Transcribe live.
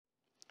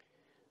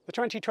The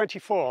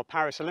 2024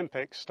 Paris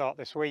Olympics start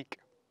this week.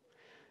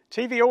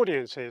 TV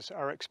audiences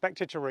are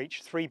expected to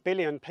reach 3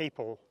 billion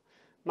people,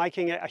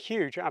 making it a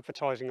huge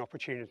advertising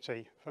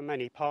opportunity for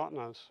many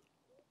partners.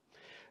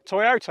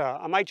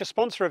 Toyota, a major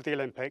sponsor of the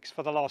Olympics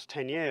for the last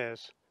 10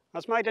 years,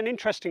 has made an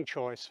interesting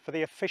choice for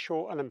the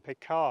official Olympic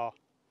car.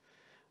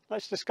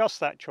 Let's discuss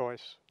that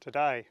choice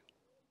today.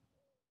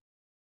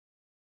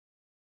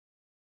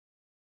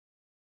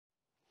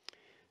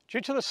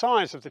 Due to the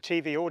size of the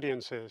TV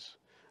audiences,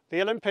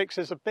 the Olympics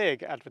is a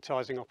big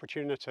advertising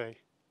opportunity.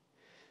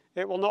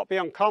 It will not be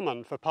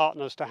uncommon for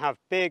partners to have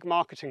big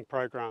marketing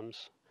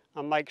programs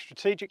and make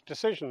strategic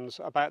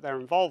decisions about their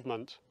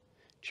involvement,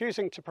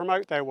 choosing to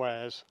promote their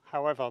wares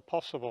however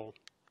possible.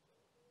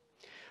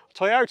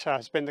 Toyota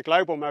has been the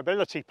global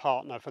mobility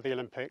partner for the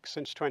Olympics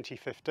since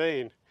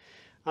 2015,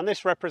 and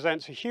this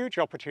represents a huge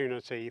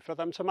opportunity for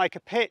them to make a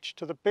pitch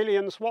to the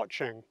billions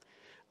watching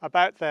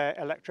about their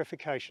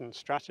electrification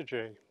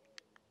strategy.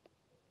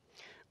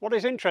 What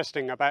is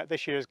interesting about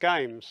this year's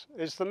Games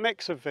is the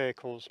mix of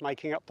vehicles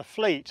making up the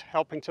fleet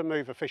helping to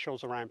move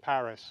officials around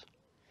Paris.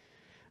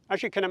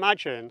 As you can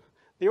imagine,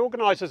 the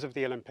organisers of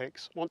the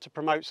Olympics want to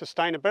promote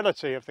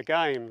sustainability of the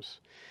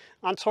Games,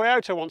 and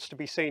Toyota wants to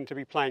be seen to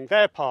be playing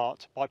their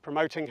part by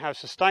promoting how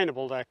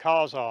sustainable their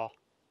cars are.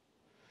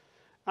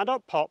 And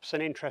up pops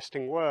an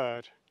interesting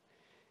word: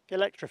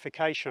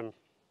 electrification.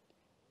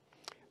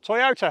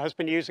 Toyota has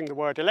been using the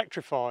word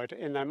electrified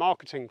in their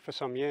marketing for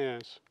some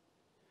years.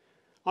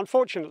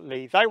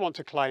 Unfortunately, they want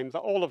to claim that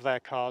all of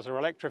their cars are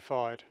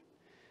electrified,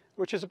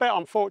 which is a bit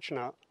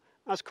unfortunate,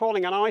 as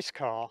calling an ICE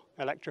car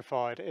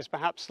electrified is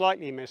perhaps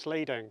slightly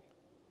misleading.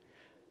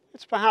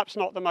 It's perhaps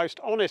not the most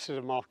honest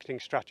of marketing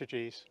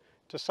strategies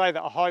to say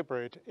that a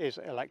hybrid is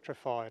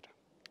electrified.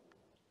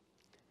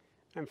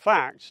 In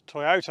fact,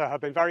 Toyota have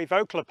been very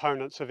vocal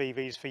opponents of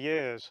EVs for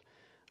years,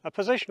 a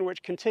position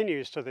which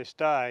continues to this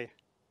day,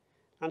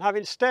 and have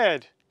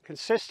instead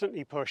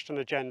consistently pushed an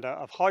agenda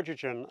of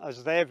hydrogen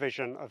as their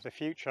vision of the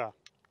future.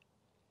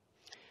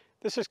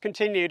 This has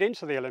continued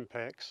into the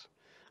Olympics,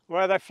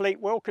 where their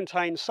fleet will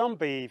contain some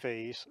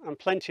BEVs and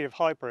plenty of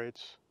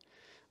hybrids,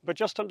 but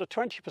just under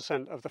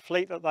 20% of the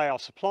fleet that they are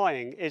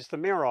supplying is the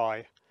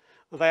Mirai,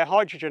 their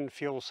hydrogen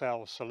fuel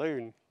cell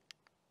saloon.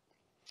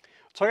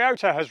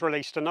 Toyota has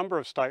released a number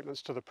of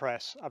statements to the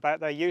press about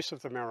their use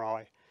of the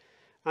Mirai,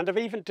 and have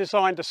even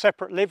designed a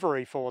separate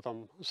livery for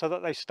them so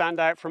that they stand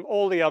out from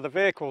all the other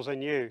vehicles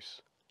in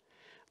use.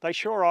 They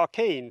sure are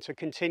keen to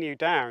continue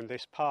down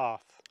this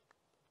path.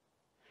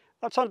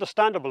 That's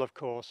understandable, of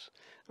course,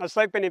 as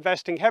they've been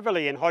investing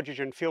heavily in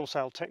hydrogen fuel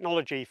cell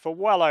technology for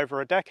well over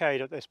a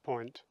decade at this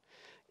point,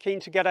 keen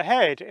to get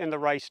ahead in the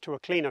race to a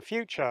cleaner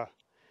future,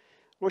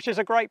 which is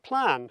a great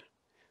plan,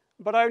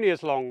 but only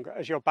as long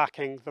as you're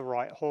backing the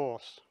right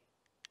horse.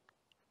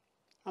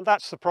 And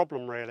that's the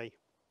problem, really.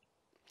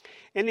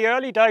 In the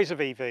early days of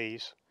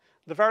EVs,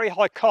 the very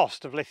high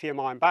cost of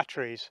lithium-ion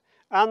batteries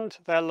and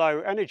their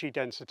low energy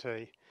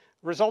density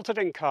resulted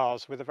in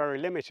cars with a very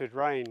limited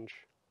range.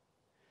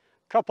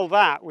 Couple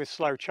that with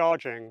slow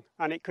charging,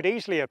 and it could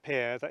easily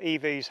appear that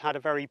EVs had a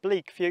very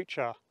bleak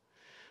future.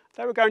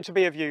 They were going to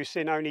be of use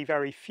in only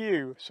very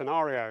few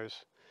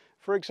scenarios,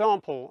 for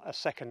example, as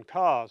second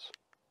cars.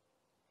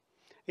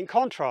 In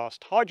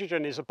contrast,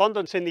 hydrogen is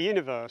abundant in the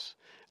universe,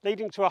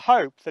 leading to a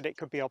hope that it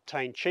could be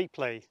obtained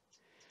cheaply.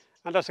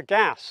 And as a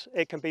gas,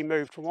 it can be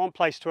moved from one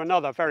place to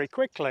another very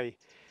quickly,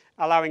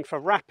 allowing for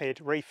rapid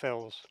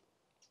refills.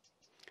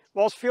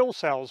 Whilst fuel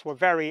cells were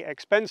very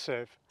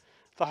expensive,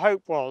 the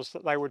hope was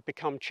that they would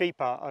become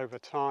cheaper over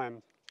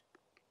time.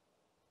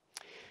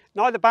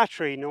 Neither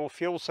battery nor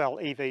fuel cell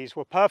EVs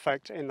were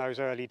perfect in those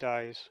early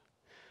days.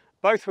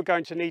 Both were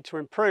going to need to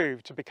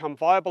improve to become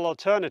viable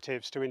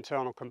alternatives to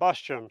internal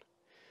combustion,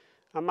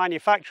 and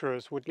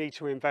manufacturers would need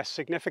to invest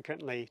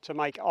significantly to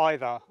make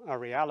either a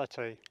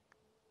reality.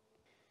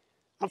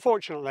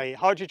 Unfortunately,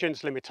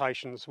 hydrogen's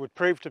limitations would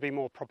prove to be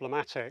more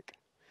problematic.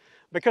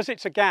 Because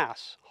it's a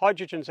gas,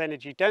 hydrogen's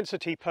energy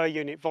density per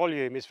unit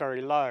volume is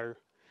very low,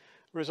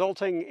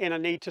 resulting in a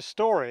need to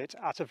store it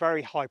at a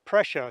very high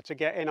pressure to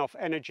get enough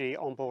energy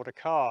on board a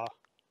car.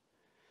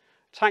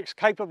 Tanks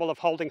capable of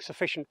holding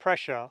sufficient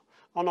pressure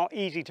are not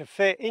easy to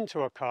fit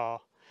into a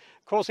car,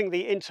 causing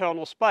the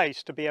internal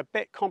space to be a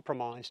bit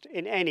compromised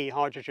in any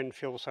hydrogen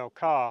fuel cell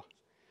car.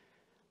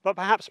 But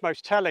perhaps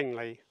most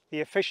tellingly, the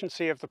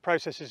efficiency of the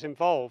processes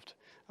involved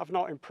have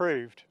not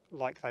improved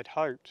like they'd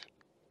hoped.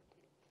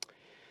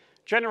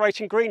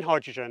 Generating green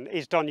hydrogen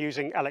is done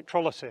using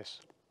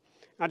electrolysis,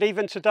 and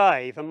even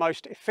today the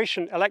most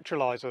efficient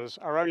electrolyzers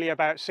are only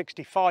about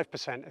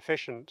 65%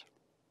 efficient.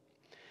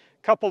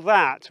 Couple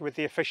that with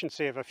the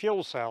efficiency of a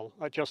fuel cell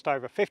at just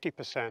over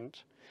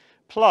 50%,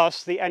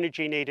 plus the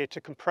energy needed to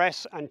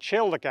compress and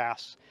chill the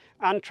gas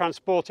and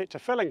transport it to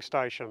filling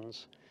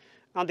stations,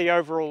 and the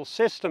overall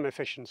system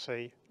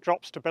efficiency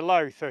drops to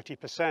below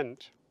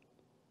 30%.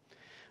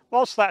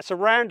 Whilst that's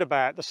around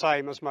about the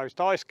same as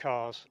most ICE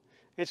cars,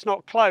 it's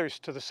not close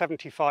to the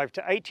 75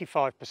 to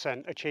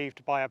 85%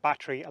 achieved by a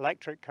battery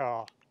electric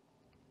car.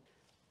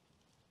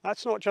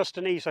 That's not just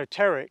an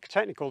esoteric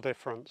technical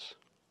difference.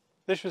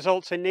 This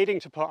results in needing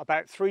to put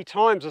about 3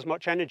 times as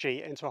much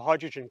energy into a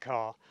hydrogen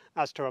car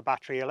as to a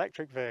battery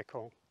electric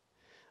vehicle.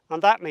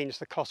 And that means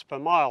the cost per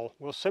mile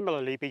will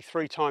similarly be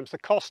 3 times the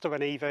cost of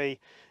an EV,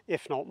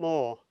 if not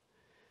more.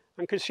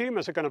 And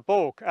consumers are going to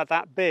balk at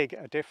that big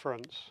a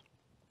difference.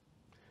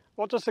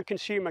 What does the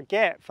consumer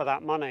get for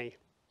that money?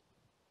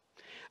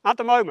 At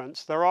the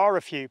moment, there are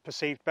a few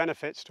perceived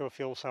benefits to a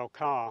fuel cell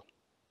car.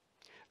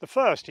 The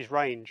first is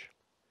range.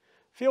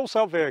 Fuel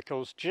cell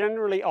vehicles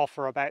generally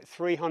offer about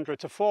 300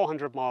 to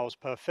 400 miles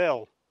per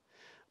fill,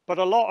 but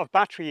a lot of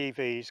battery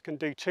EVs can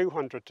do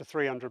 200 to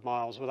 300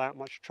 miles without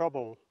much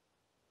trouble.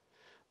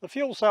 The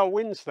fuel cell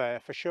wins there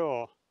for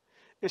sure,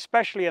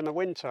 especially in the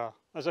winter,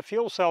 as a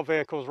fuel cell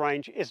vehicle's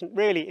range isn't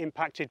really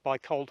impacted by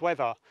cold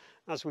weather,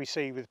 as we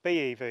see with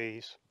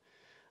BEVs.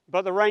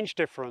 But the range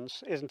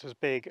difference isn't as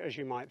big as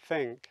you might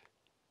think.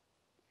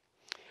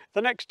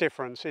 The next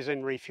difference is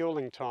in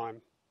refueling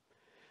time.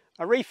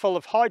 A refill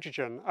of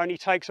hydrogen only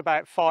takes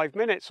about 5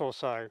 minutes or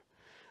so,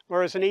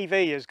 whereas an EV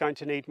is going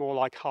to need more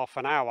like half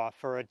an hour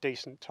for a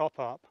decent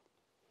top-up.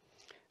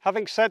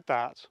 Having said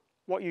that,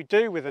 what you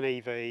do with an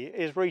EV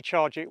is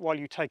recharge it while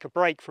you take a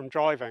break from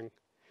driving.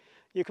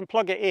 You can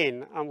plug it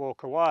in and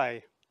walk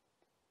away.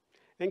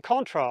 In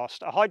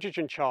contrast, a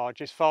hydrogen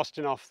charge is fast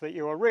enough that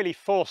you are really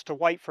forced to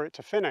wait for it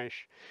to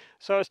finish,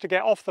 so as to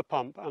get off the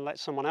pump and let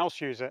someone else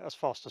use it as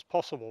fast as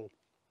possible.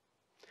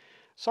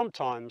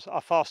 Sometimes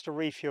a faster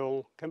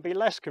refuel can be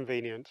less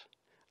convenient,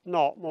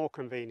 not more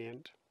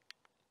convenient.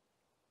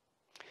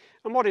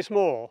 And what is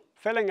more,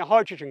 filling a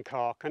hydrogen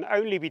car can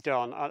only be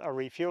done at a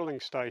refueling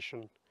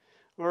station,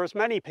 whereas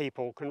many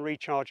people can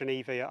recharge an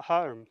EV at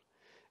home,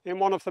 in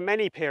one of the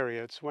many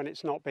periods when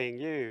it's not being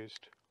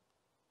used.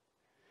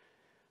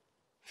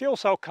 Fuel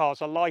cell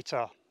cars are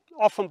lighter,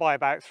 often by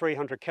about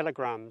 300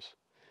 kilograms,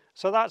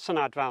 so that's an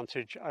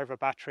advantage over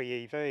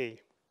battery EV.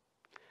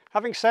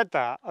 Having said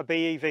that, a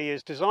BEV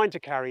is designed to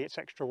carry its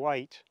extra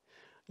weight,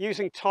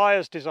 using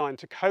tyres designed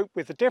to cope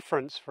with the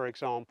difference, for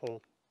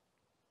example.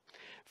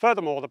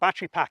 Furthermore, the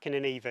battery pack in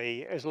an EV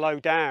is low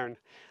down,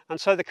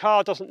 and so the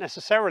car doesn't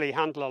necessarily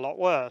handle a lot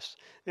worse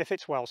if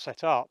it's well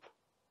set up.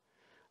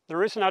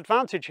 There is an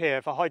advantage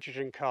here for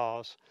hydrogen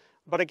cars,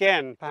 but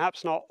again,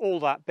 perhaps not all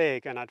that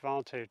big an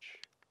advantage.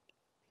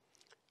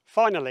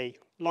 Finally,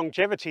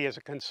 longevity is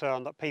a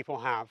concern that people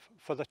have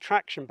for the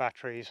traction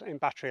batteries in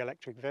battery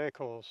electric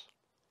vehicles.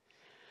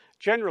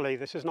 Generally,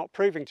 this is not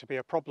proving to be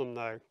a problem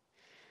though.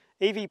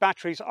 EV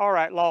batteries are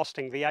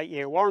outlasting the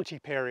 8-year warranty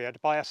period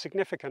by a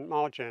significant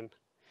margin,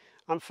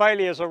 and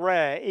failures are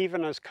rare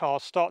even as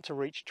cars start to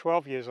reach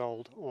 12 years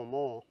old or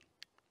more.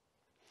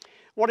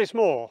 What is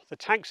more, the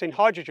tanks in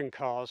hydrogen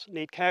cars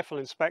need careful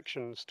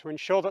inspections to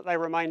ensure that they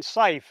remain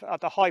safe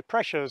at the high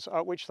pressures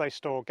at which they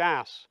store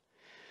gas,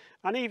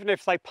 and even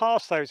if they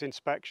pass those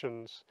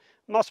inspections,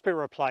 must be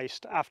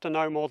replaced after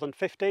no more than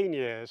 15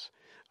 years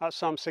at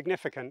some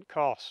significant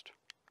cost.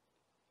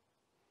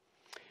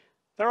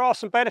 There are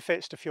some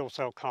benefits to fuel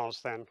cell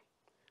cars then,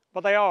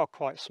 but they are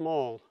quite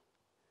small.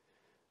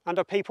 And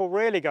are people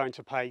really going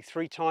to pay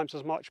 3 times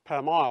as much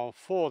per mile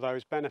for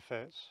those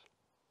benefits?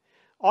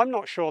 I'm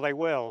not sure they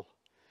will,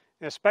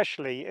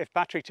 especially if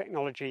battery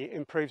technology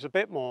improves a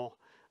bit more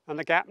and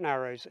the gap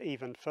narrows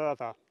even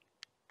further.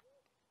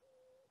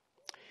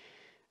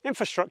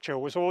 Infrastructure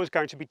was always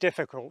going to be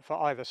difficult for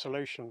either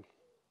solution.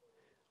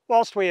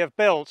 Whilst we have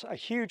built a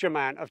huge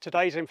amount of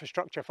today's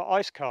infrastructure for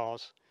ICE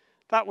cars,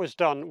 that was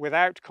done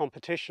without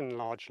competition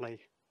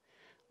largely,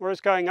 whereas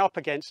going up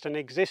against an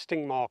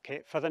existing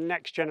market for the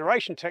next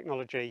generation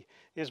technology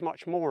is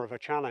much more of a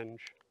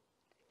challenge.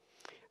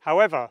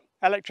 However,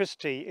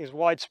 electricity is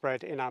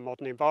widespread in our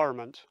modern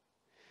environment.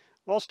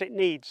 Whilst it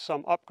needs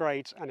some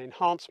upgrades and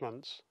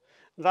enhancements,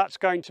 that's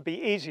going to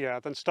be easier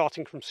than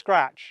starting from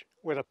scratch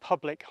with a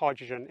public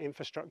hydrogen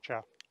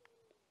infrastructure.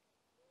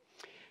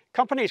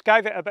 Companies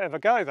gave it a bit of a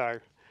go though.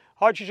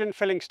 Hydrogen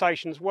filling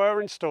stations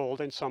were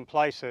installed in some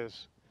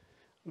places,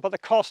 but the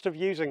cost of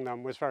using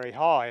them was very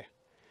high,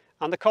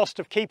 and the cost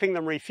of keeping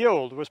them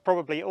refueled was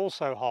probably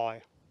also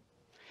high.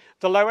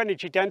 The low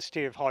energy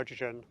density of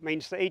hydrogen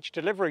means that each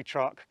delivery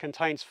truck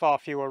contains far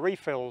fewer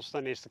refills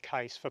than is the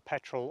case for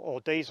petrol or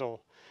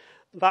diesel.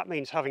 That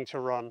means having to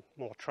run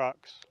more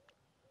trucks.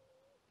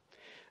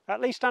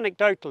 At least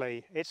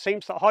anecdotally, it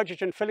seems that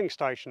hydrogen filling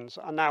stations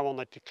are now on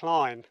the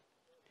decline.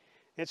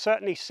 It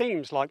certainly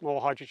seems like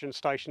more hydrogen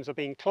stations are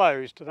being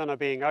closed than are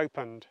being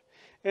opened,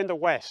 in the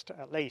West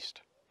at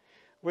least,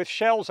 with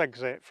Shell's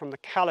exit from the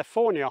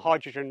California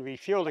hydrogen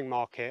refueling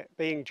market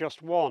being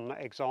just one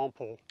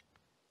example.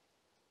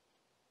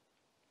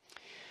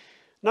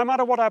 No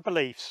matter what our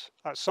beliefs,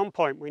 at some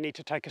point we need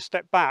to take a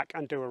step back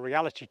and do a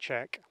reality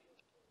check.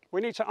 We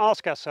need to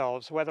ask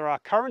ourselves whether our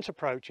current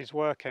approach is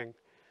working,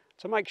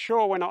 to make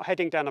sure we're not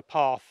heading down a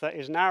path that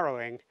is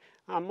narrowing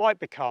and might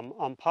become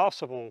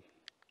unpassable.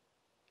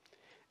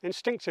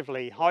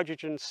 Instinctively,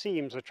 hydrogen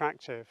seems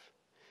attractive.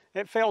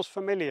 It feels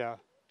familiar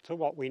to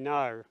what we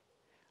know,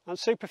 and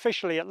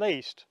superficially at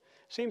least,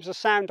 seems a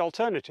sound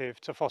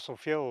alternative to fossil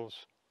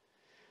fuels.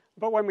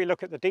 But when we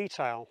look at the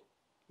detail,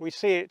 we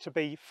see it to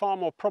be far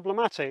more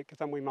problematic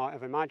than we might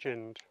have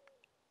imagined.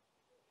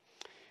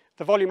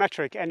 The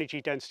volumetric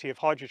energy density of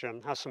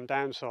hydrogen has some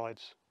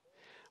downsides.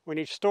 We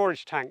need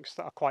storage tanks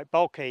that are quite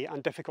bulky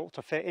and difficult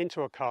to fit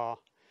into a car,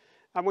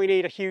 and we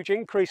need a huge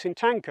increase in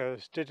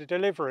tankers to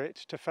deliver it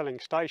to filling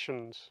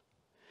stations.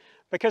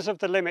 Because of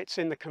the limits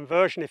in the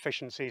conversion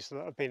efficiencies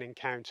that have been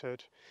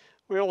encountered,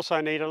 we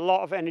also need a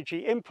lot of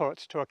energy input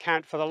to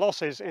account for the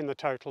losses in the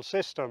total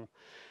system,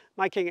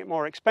 making it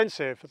more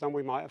expensive than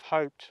we might have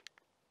hoped.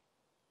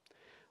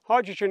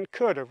 Hydrogen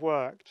could have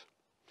worked.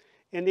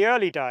 In the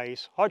early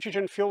days,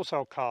 hydrogen fuel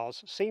cell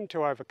cars seemed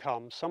to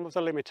overcome some of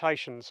the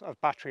limitations of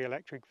battery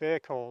electric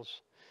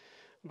vehicles.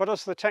 But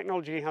as the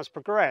technology has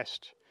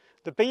progressed,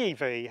 the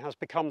BEV has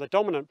become the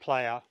dominant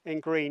player in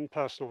green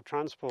personal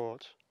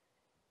transport.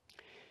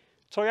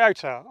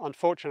 Toyota,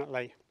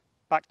 unfortunately,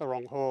 backed the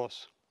wrong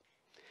horse.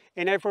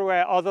 In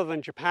everywhere other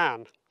than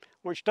Japan,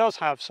 which does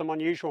have some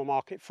unusual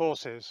market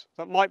forces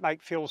that might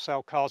make fuel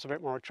cell cars a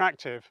bit more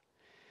attractive,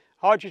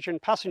 hydrogen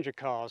passenger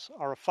cars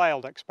are a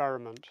failed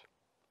experiment.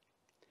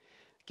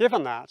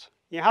 Given that,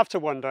 you have to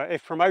wonder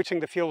if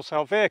promoting the fuel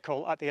cell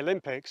vehicle at the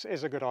Olympics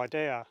is a good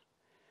idea.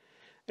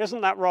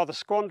 Isn't that rather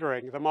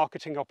squandering the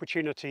marketing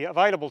opportunity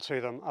available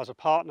to them as a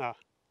partner?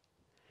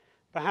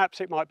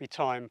 Perhaps it might be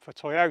time for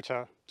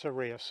Toyota to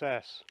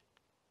reassess.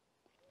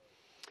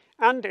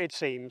 And it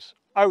seems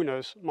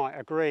owners might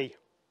agree.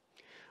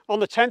 On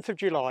the 10th of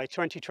July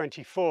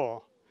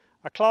 2024,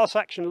 a class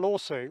action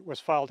lawsuit was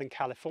filed in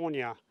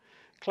California,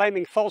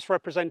 claiming false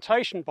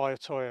representation by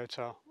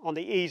Toyota on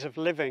the ease of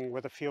living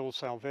with a fuel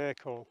cell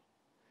vehicle.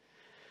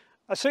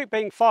 A suit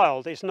being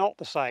filed is not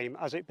the same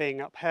as it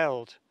being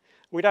upheld.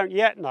 We don't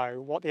yet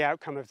know what the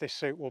outcome of this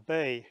suit will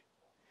be.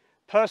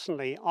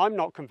 Personally, I'm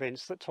not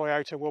convinced that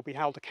Toyota will be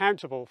held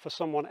accountable for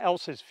someone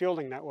else's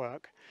fueling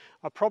network,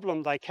 a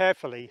problem they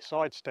carefully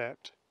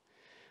sidestepped.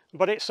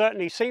 But it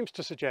certainly seems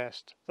to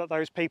suggest that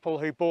those people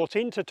who bought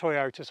into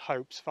Toyota's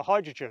hopes for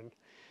hydrogen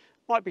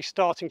might be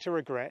starting to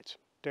regret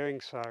doing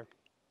so.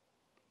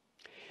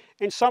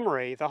 In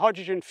summary, the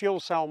hydrogen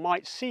fuel cell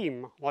might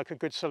seem like a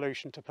good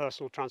solution to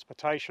personal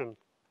transportation.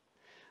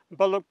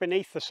 But look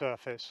beneath the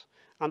surface,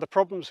 and the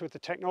problems with the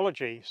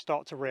technology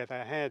start to rear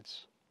their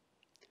heads.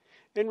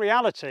 In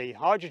reality,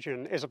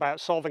 hydrogen is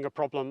about solving a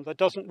problem that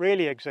doesn't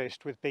really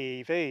exist with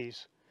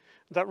BEVs,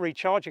 that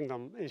recharging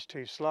them is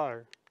too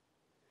slow.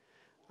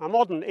 A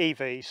modern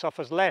EV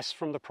suffers less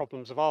from the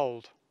problems of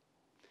old.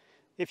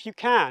 If you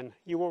can,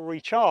 you will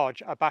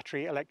recharge a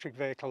battery electric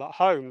vehicle at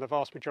home the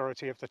vast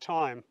majority of the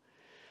time,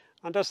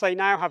 and as they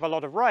now have a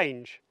lot of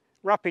range,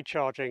 rapid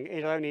charging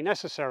is only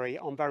necessary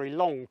on very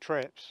long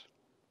trips.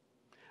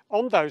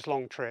 On those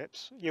long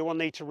trips, you will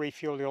need to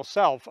refuel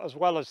yourself as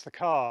well as the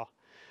car,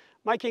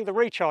 making the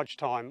recharge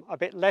time a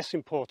bit less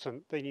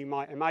important than you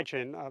might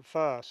imagine at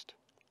first.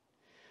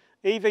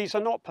 EVs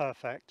are not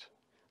perfect,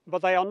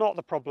 but they are not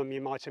the problem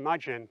you might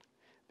imagine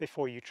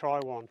before you try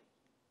one.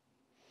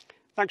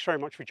 Thanks very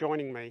much for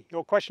joining me.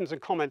 Your questions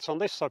and comments on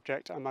this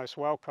subject are most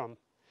welcome.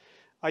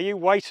 Are you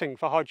waiting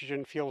for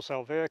hydrogen fuel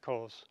cell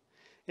vehicles?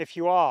 If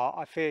you are,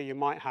 I fear you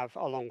might have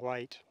a long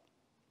wait.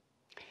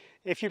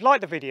 If you've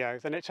liked the video,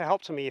 then it's a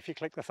help to me if you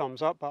click the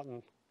thumbs up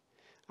button.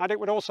 And it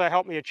would also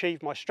help me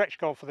achieve my stretch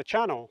goal for the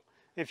channel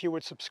if you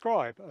would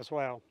subscribe as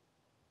well.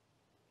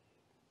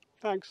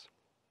 Thanks.